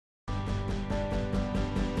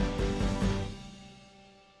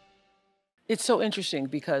It's so interesting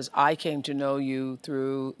because I came to know you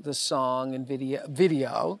through the song and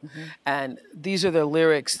video, and these are the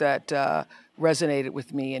lyrics that resonated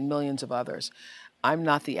with me and millions of others. I'm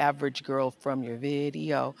not the average girl from your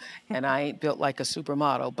video, and I ain't built like a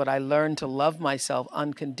supermodel, but I learned to love myself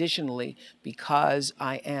unconditionally because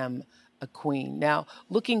I am a queen. Now,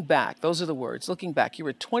 looking back, those are the words. Looking back, you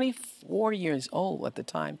were 24 years old at the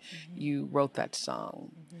time you wrote that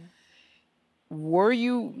song. Were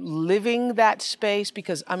you living that space?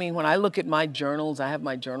 Because, I mean, when I look at my journals, I have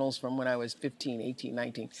my journals from when I was 15, 18,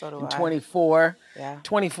 19. So do and I. 24, Yeah.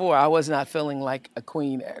 24, I was not feeling like a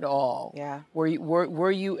queen at all. Yeah.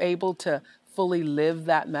 Were you able to fully live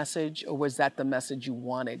that message, or was that the message you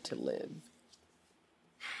wanted to live?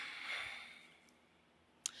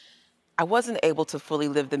 I wasn't able to fully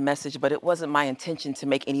live the message, but it wasn't my intention to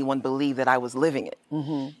make anyone believe that I was living it.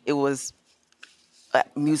 It was a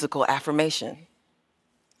musical affirmation.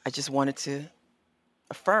 I just wanted to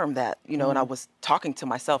affirm that, you know, and I was talking to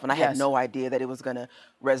myself, and I had no idea that it was going to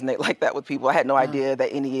resonate like that with people. I had no idea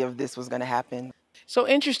that any of this was going to happen. So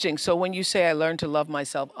interesting. So when you say I learned to love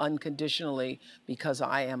myself unconditionally because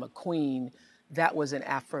I am a queen, that was an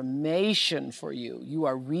affirmation for you. You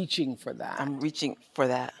are reaching for that. I'm reaching for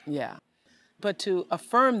that. Yeah. But to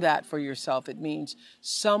affirm that for yourself, it means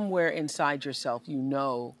somewhere inside yourself, you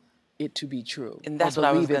know it to be true. And that's what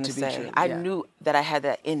I was going to be say. true. I knew that I had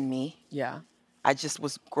that in me. Yeah. I just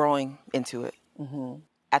was growing into it.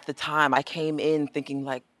 At the time, I came in thinking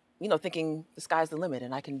like, you know, thinking the sky's the limit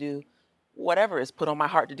and I can do whatever is put on my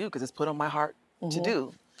heart to do because it's put on my heart to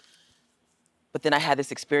do. But then I had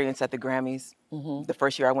this experience at the Grammys. The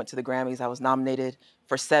first year I went to the Grammys, I was nominated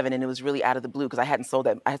for 7, and it was really out of the blue because I hadn't sold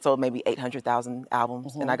that. I had sold maybe 800,000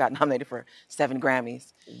 albums, and I got nominated for 7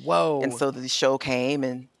 Grammys. Whoa. And so the show came,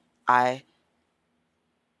 and I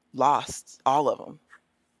lost all of them.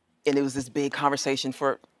 And it was this big conversation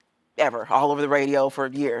forever, all over the radio for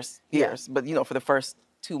years. But, you know, for the first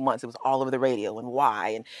 2 months, it was all over the radio, and why,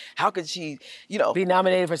 and how could she, you know. Be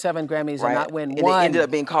nominated for 7 Grammys and not win and one. it ended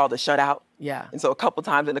up being called a shutout. Yeah. And so a couple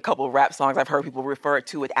times in a couple of rap songs, I've heard people refer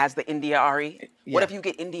to it as the India.Arie. What if you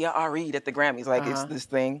get India.Arie at the Grammys? Like, it's this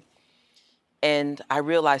thing. And I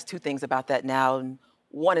realized 2 things about that now. And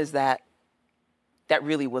one is that that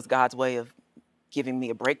really was God's way of giving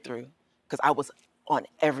me a breakthrough, because I was on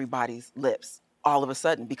everybody's lips all of a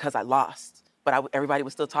sudden because I lost. But everybody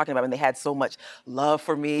was still talking about me, and they had so much love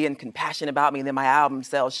for me and compassion about me, and then my album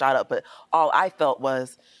sales shot up. But all I felt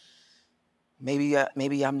was, maybe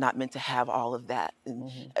I'm not meant to have all of that, and,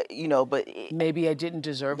 you know. But maybe I didn't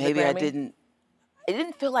deserve. Maybe the I Grammy? didn't. It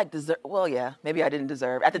didn't feel like deserve. Well, yeah, maybe I didn't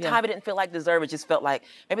deserve. At the time, it didn't feel like deserve. It just felt like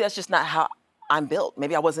maybe that's just not how I'm built.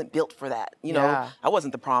 Maybe I wasn't built for that. You know, I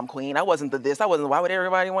wasn't the prom queen. I wasn't the this. I wasn't. Why would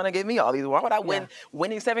everybody want to give me all these? Why would I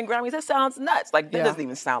winning 7 Grammys? That sounds nuts. Like, that doesn't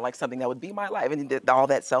even sound like something that would be my life. And all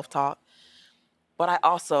that self-talk. But I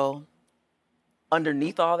also,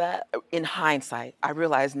 underneath all that, in hindsight, I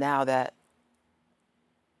realize now that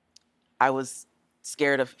I was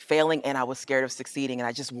scared of failing and I was scared of succeeding, and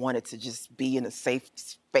I just wanted to just be in a safe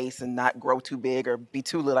space and not grow too big or be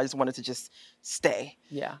too little. I just wanted to just stay.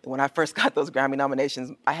 Yeah. And when I first got those Grammy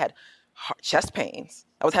nominations, I had chest pains.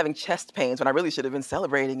 I was having chest pains when I really should have been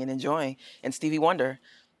celebrating and enjoying. And Stevie Wonder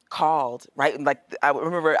called, right? And like, I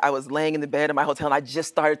remember I was laying in the bed in my hotel, and I just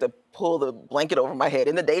started to pull the blanket over my head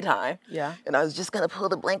in the daytime. Yeah. And I was just gonna pull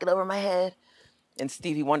the blanket over my head. And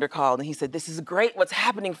Stevie Wonder called, and he said, "This is great. What's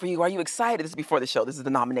happening for you? Are you excited?" This is before the show. This is the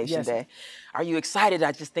nomination day. "Are you excited?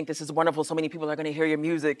 I just think this is wonderful. So many people are going to hear your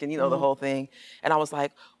music," and, you know, the whole thing. And I was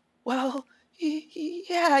like, "Well,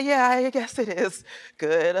 yeah, I guess it is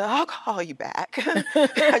good. I'll call you back."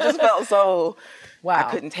 I just felt so, I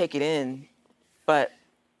couldn't take it in. But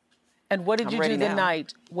and what did you do the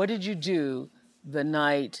night? What did you do the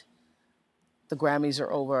night the Grammys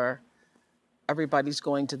are over? Everybody's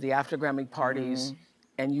going to the after Grammy parties,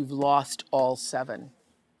 and you've lost all 7.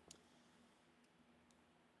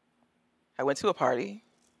 I went to a party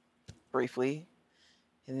briefly,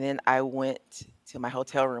 and then I went to my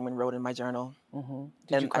hotel room and wrote in my journal.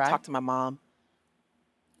 Did you cry? I talked to my mom.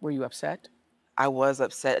 Were you upset? I was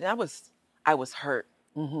upset, and I was hurt.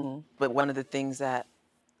 But one of the things that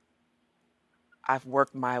I've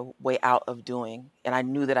worked my way out of doing, and I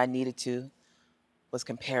knew that I needed to, was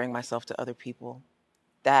comparing myself to other people.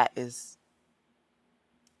 That is,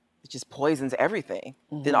 it just poisons everything.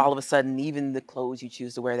 Then all of a sudden, even the clothes you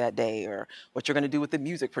choose to wear that day, or what you're gonna do with the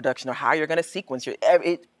music production, or how you're gonna sequence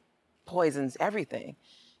it poisons everything.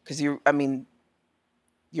 Because your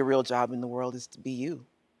real job in the world is to be you.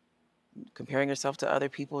 Comparing yourself to other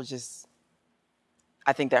people,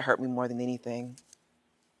 I think that hurt me more than anything.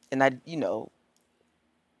 And I, you know,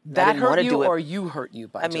 I That didn't want hurt to you, do it. or you hurt you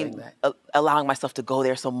by I doing mean, that? allowing myself to go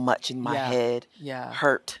there so much in my Yeah. head Yeah.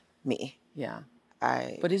 hurt me. Yeah.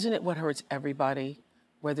 I But isn't it what hurts everybody?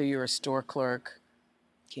 Whether you're a store clerk,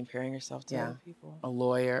 comparing yourself to yeah, other people. a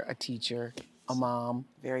lawyer, a teacher, a mom.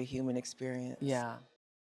 Very human experience. Yeah.